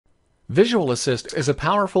Visual Assist is a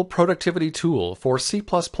powerful productivity tool for C++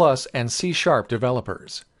 and C#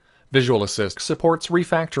 developers. Visual Assist supports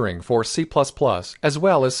refactoring for C++ as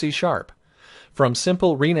well as C#. From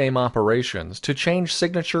simple rename operations to change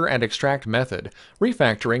signature and extract method,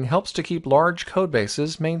 refactoring helps to keep large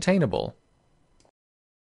codebases maintainable.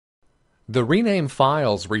 The Rename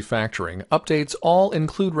Files refactoring updates all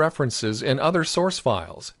include references in other source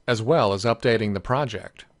files, as well as updating the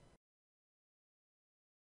project.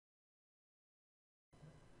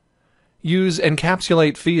 Use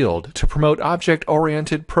Encapsulate Field to promote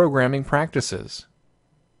object-oriented programming practices.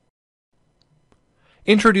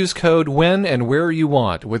 Introduce code when and where you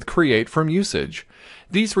want with Create from Usage.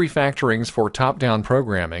 These refactorings for top-down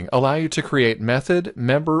programming allow you to create method,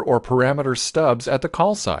 member, or parameter stubs at the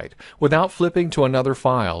call site without flipping to another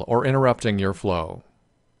file or interrupting your flow.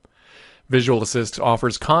 Visual Assist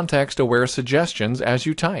offers context-aware suggestions as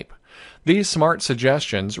you type. These smart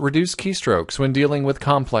suggestions reduce keystrokes when dealing with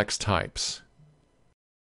complex types.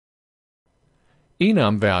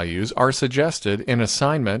 Enum values are suggested in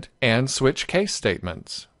assignment and switch case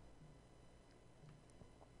statements.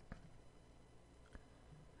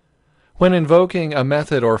 When invoking a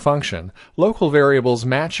method or function, local variables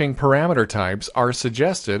matching parameter types are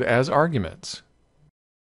suggested as arguments.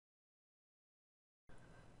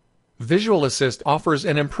 Visual Assist offers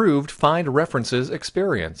an improved Find References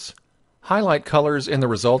experience. Highlight colors in the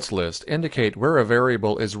results list indicate where a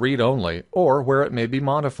variable is read-only or where it may be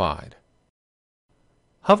modified.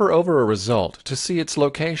 Hover over a result to see its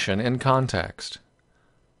location in context.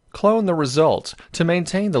 Clone the results to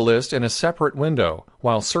maintain the list in a separate window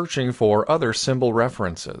while searching for other symbol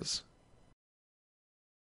references.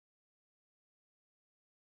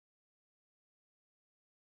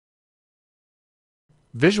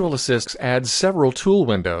 Visual Assist adds several tool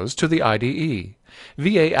windows to the IDE.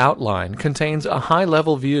 VA Outline contains a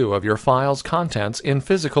high-level view of your file's contents in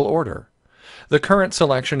physical order. The current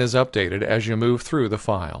selection is updated as you move through the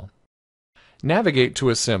file. Navigate to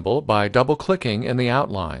a symbol by double-clicking in the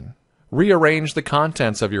outline. Rearrange the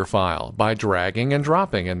contents of your file by dragging and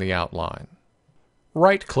dropping in the outline.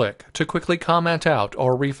 Right-click to quickly comment out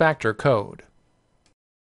or refactor code.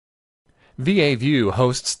 VA View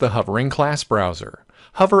hosts the hovering class browser.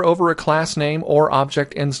 Hover over a class name or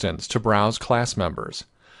object instance to browse class members.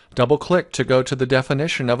 Double-click to go to the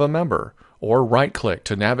definition of a member, or right-click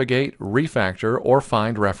to navigate, refactor, or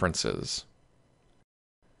find references.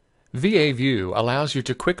 VA View allows you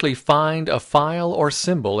to quickly find a file or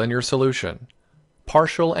symbol in your solution.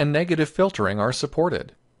 Partial and negative filtering are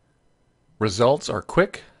supported. Results are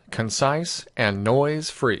quick, concise, and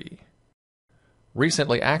noise-free.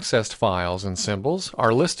 Recently accessed files and symbols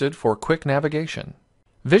are listed for quick navigation.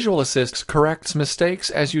 Visual Assist corrects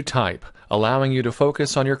mistakes as you type, allowing you to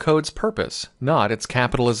focus on your code's purpose, not its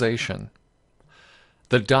capitalization.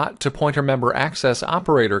 The dot to pointer member access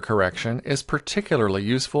operator correction is particularly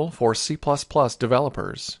useful for C++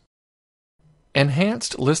 developers.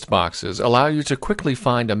 Enhanced list boxes allow you to quickly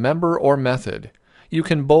find a member or method. You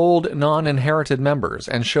can bold non-inherited members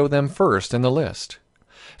and show them first in the list.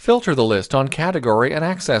 Filter the list on category and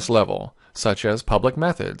access level, such as public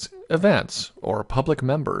methods, events, or public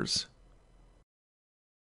members.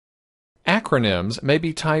 Acronyms may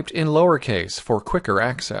be typed in lowercase for quicker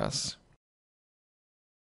access.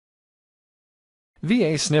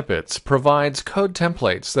 VA Snippets provides code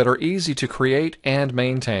templates that are easy to create and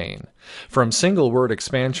maintain. From single-word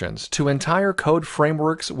expansions to entire code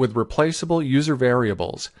frameworks with replaceable user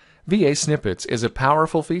variables, VA Snippets is a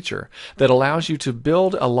powerful feature that allows you to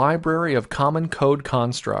build a library of common code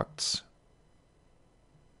constructs.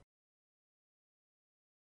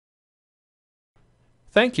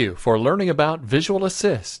 Thank you for learning about Visual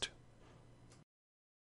Assist.